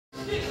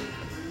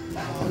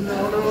Oh,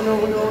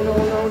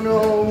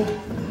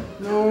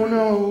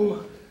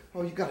 no.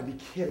 Oh, you gotta be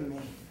kidding me.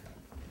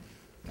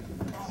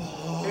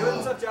 Oh. Hey,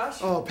 what's up, Josh?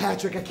 Oh,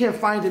 Patrick, I can't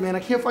find it, man. I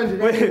can't find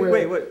it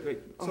anywhere. Wait.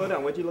 Slow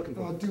down. What are you looking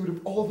for? Oh, dude,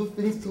 of all the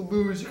things to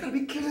lose, you gotta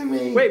be kidding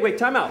me. Wait,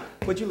 time out.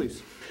 What'd you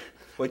lose?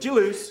 What'd you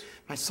lose?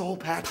 My soul,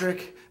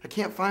 Patrick. I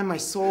can't find my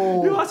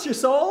soul. You lost your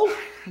soul?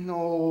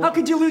 No. How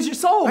could you lose your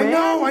soul, man?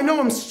 I know.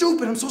 I'm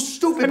stupid. I'm so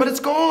stupid, but it's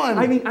gone.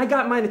 I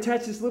got mine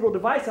attached to this little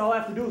device. All I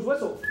have to do is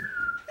whistle.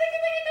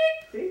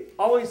 See?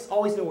 Always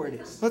know where it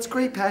is. That's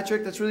great,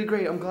 Patrick. That's really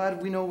great. I'm glad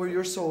we know where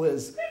your soul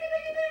is.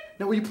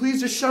 Now, will you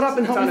please just shut up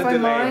and help me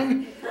find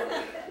mine?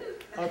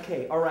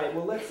 Okay, all right.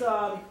 Well, let's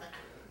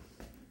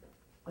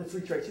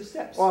retrace your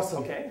steps.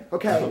 Awesome. Okay. All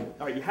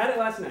right, you had it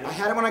last night. I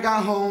had it when I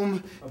got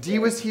home. Okay. Dee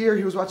was here.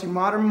 He was watching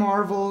Modern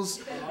Marvels.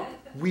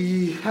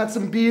 We had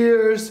some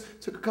beers,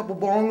 took a couple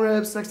bong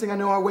rips. Next thing I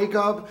know, I wake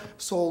up,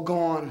 soul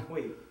gone.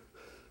 Wait,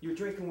 you were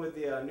drinking with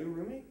the new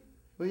roommate?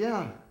 Well,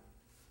 yeah.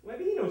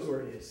 Maybe he knows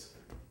where it is.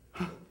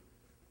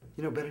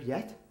 You know, better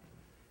yet,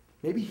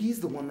 maybe he's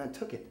the one that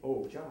took it.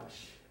 Oh,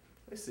 Josh.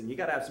 Listen, you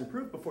gotta have some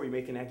proof before you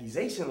make an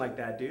accusation like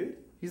that, dude.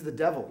 He's the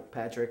devil,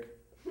 Patrick.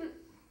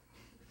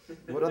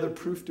 What other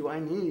proof do I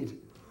need?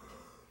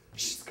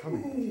 She's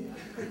coming.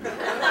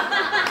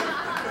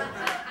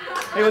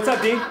 Hey, what's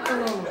up, D?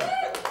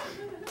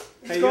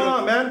 What's going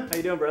on, man? How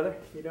you doing, brother?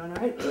 You doing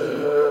all right?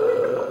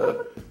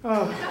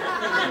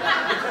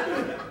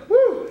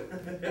 Woo.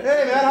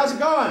 Hey, man, how's it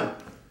going?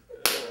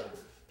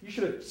 You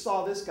should have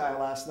saw this guy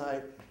last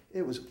night.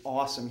 It was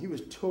awesome. He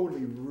was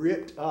totally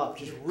ripped up,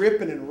 just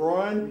ripping and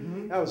roaring.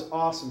 Mm-hmm. That was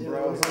awesome,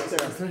 bro. Right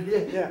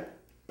there. Yeah.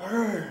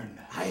 Burn.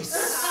 Nice.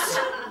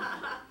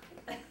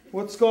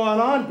 What's going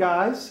on,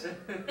 guys?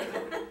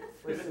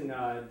 Listen,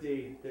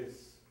 D,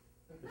 there's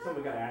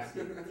something I gotta ask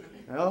you.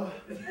 Well,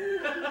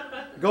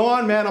 go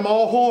on, man. I'm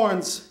all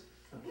horns.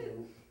 Okay,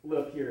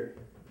 look, you're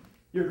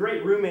a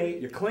great roommate.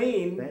 You're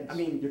clean. Thanks. I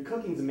mean, your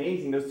cooking's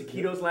amazing. Those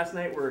taquitos last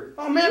night were...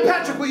 Oh, man,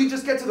 Patrick, will you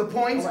just get to the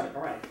point?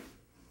 All right.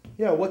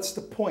 Yeah, what's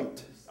the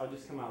point? I'll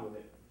just come out with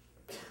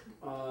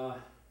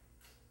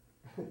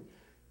it.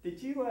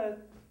 Did you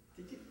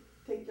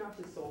take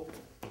Josh's soul?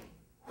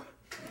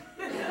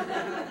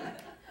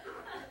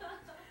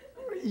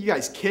 You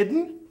guys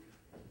kidding?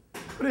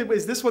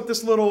 Is this what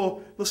this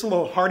little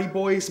Hardy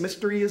Boys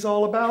mystery is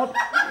all about?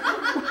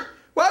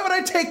 Why would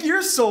I take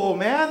your soul,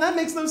 man? That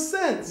makes no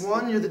sense.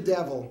 1, you're the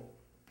devil.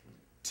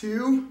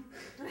 2,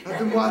 I've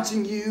been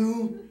watching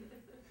you,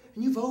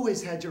 and you've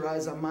always had your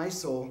eyes on my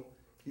soul.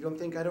 You don't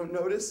think I don't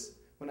notice?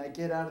 When I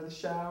get out of the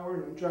shower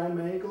and I'm drying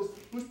my ankles,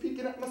 who's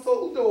peeking at my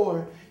soul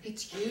door?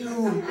 It's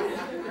you.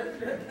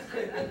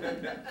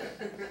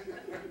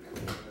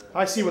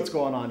 I see what's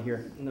going on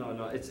here.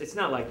 No, it's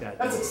not like that.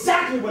 That's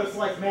exactly what it's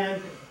like,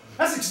 man.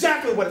 That's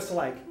exactly what it's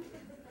like.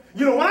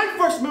 You know, when I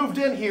first moved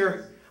in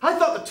here, I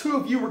thought the two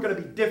of you were going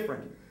to be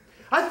different.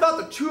 I thought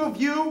the two of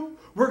you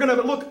were going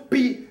to look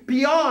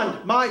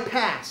beyond my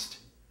past.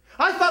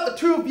 I thought the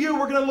two of you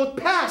were going to look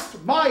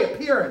past my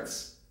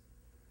appearance.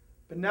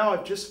 But now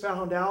I've just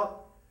found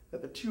out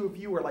that the two of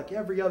you are like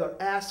every other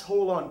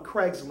asshole on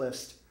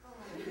Craigslist.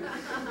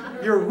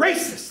 You're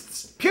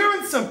racists, pure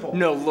and simple.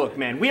 No, look,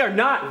 man, we are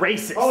not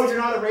racist. Oh, you're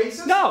not a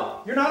racist?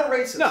 No. You're not a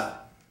racist? No.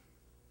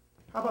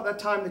 How about that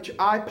time that your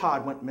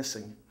iPod went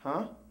missing,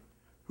 huh?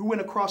 Who went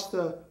across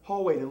the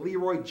hallway to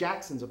Leroy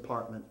Jackson's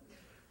apartment,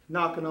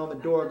 knocking on the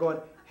door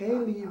going, "Hey,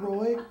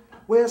 Leroy,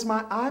 where's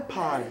my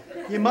iPod?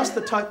 You must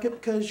have took it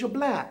because you're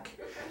black."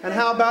 And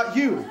how about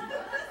you?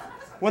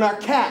 When our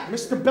cat,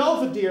 Mr.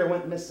 Belvedere,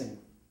 went missing,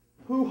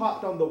 who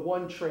hopped on the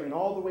 1 train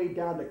all the way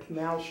down to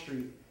Canal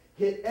Street,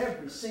 hit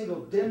every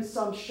single dim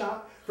sum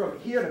shop from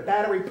here to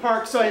Battery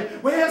Park saying,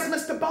 "Where's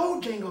Mr.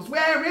 Bojangles?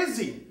 Where is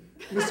he?"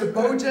 Mr.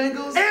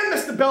 Bojangles? And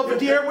Mr.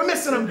 Belvedere, we're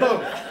missing them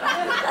both.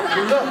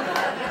 Look.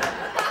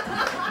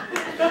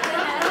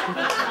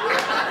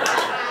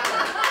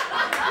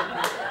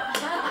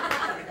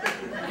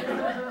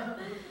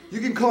 You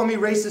can call me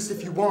racist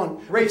if you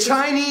want. Racist?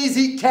 Chinese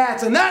eat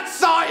cats, and that's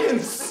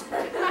science!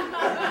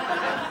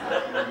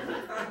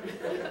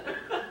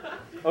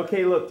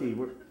 Okay, look, D,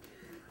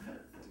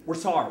 we're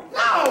sorry.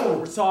 No!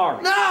 We're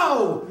sorry.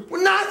 No!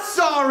 We're not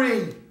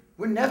sorry!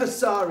 We're never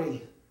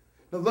sorry.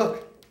 Now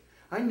look,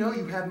 I know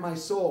you have my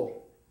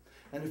soul.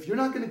 And if you're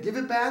not gonna give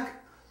it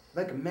back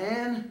like a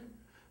man,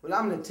 well,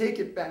 I'm gonna take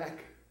it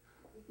back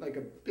like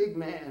a big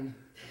man.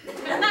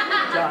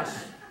 Josh,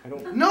 I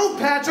don't... No,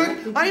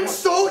 Patrick! I am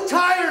so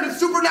tired of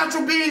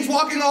supernatural beings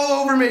walking all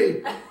over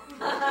me!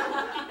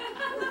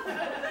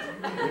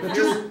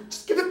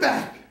 Just give it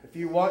back. If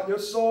you want your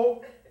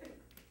soul,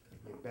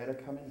 you better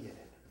come and get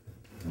it.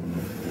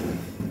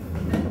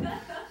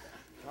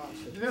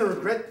 You're gonna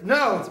regret...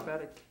 No! It's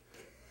about it.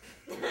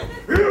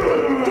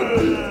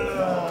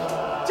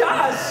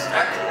 Josh!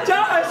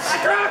 Josh!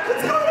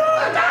 What's going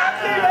on?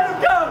 Let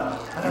him go!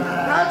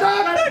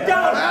 Let him go!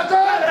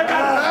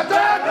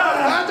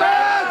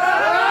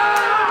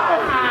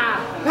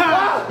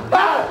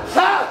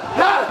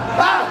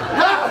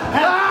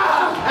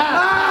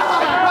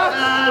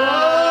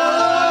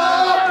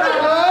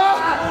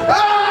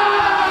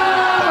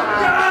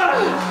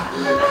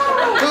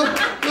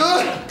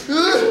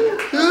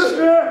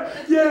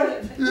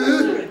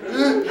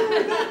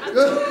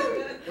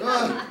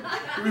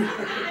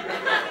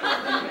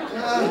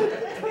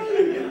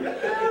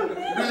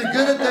 really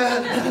good at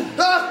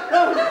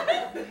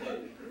that.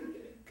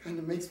 Kind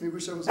of makes me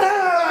wish I was.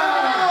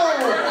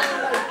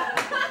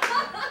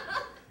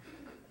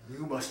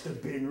 You must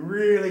have been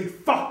really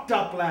fucked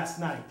up last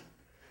night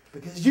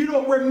because you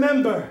don't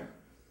remember.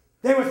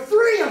 There were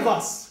 3 of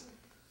us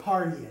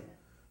partying.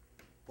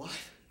 What?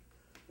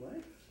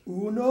 What?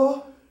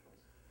 Uno,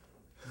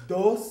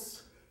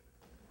 dos,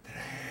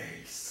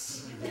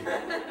 tres.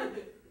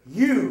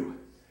 You,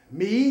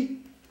 me,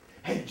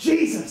 and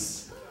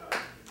Jesus.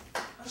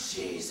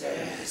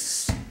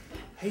 Jesus.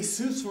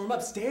 Jesus from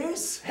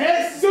upstairs?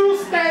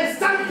 Jesus de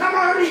Santa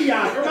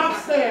Maria from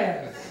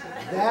upstairs.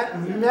 That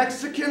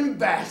Mexican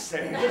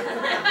bastard.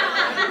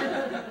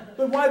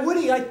 But why would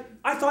he?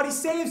 I thought he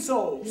saved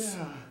souls.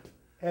 Yeah,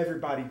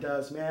 everybody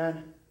does,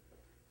 man.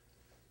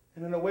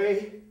 And in a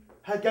way,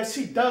 I guess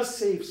he does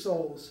save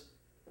souls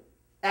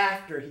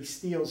after he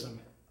steals them.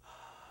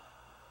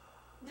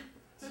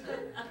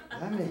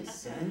 That makes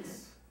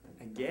sense.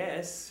 I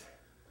guess.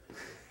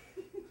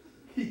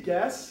 You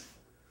guess?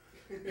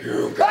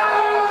 You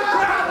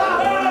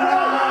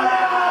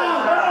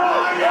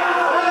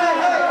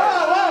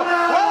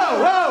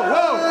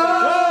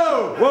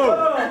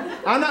Whoa!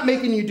 I'm not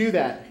making you do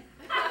that.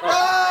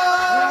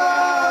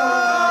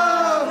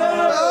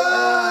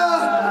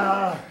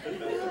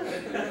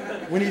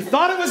 When you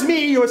thought it was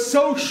me, you were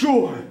so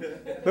sure.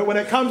 But when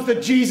it comes to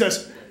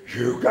Jesus,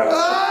 you go.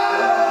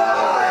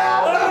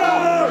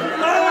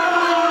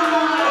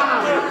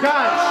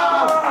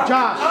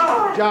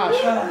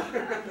 Josh,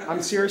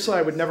 I'm seriously,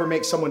 I would never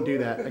make someone do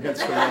that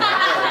against the law.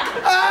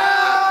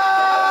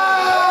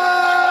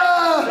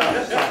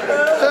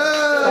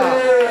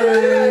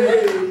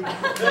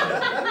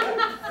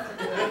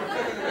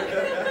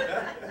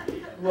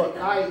 Look,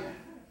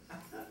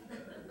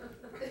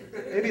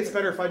 maybe it's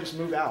better if I just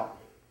move out.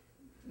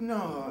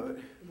 No,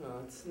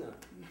 it's not.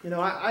 You know,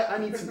 I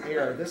need some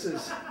air. This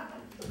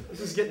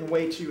is getting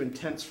way too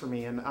intense for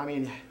me, and I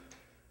mean,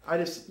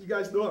 you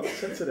guys know I'm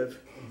sensitive.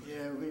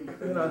 Yeah,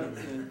 You know,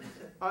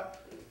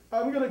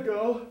 I'm gonna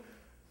go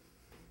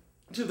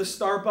to the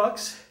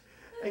Starbucks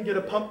and get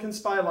a pumpkin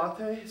spice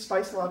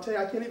latte.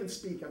 I can't even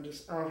speak. I'm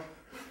just.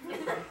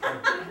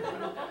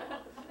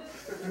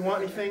 You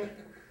want anything?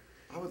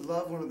 I would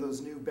love one of those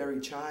new berry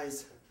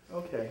chais.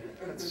 Okay,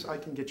 I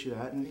can get you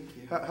that. And Thank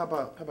you. How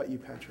about you,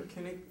 Patrick?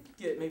 Can I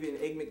get maybe an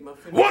egg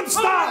McMuffin? One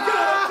stop!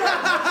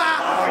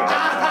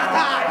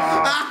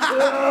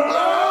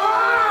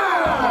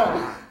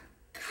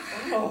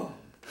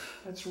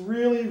 That's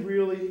really,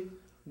 really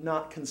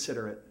not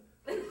considerate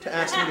to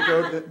ask me to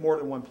go to more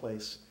than one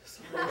place.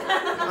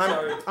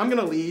 I'm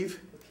gonna leave.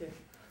 Okay.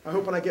 I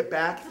hope when I get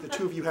back, the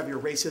 2 of you have your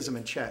racism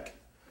in check.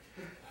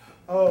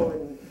 Oh,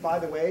 and by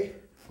the way,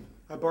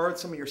 I borrowed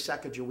some of your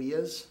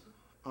Sacagaweas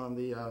on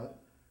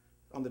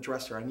the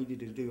dresser. I need you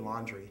to do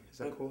laundry. Is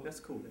that cool?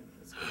 That's cool, man.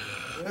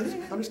 That's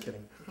cool. I'm just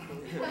kidding.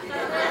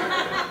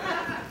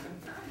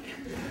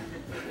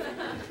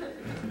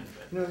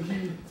 No,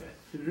 he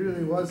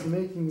really was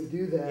making me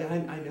do that.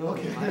 Yeah, I know.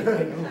 Okay. I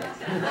know.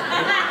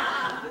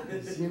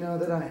 You know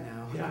that I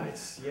know.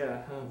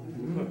 Yeah.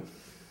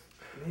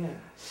 Man,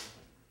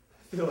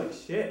 I feel like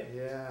shit.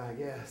 Yeah, I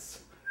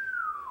guess.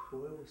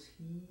 Boy, was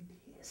he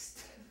pissed.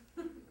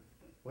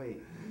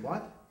 Wait,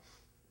 what?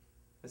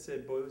 I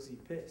said, boy, was he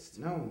pissed.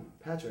 No,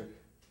 Patrick.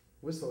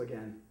 Whistle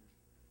again.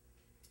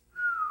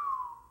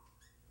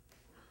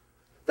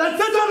 That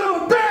son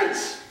of a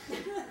bitch!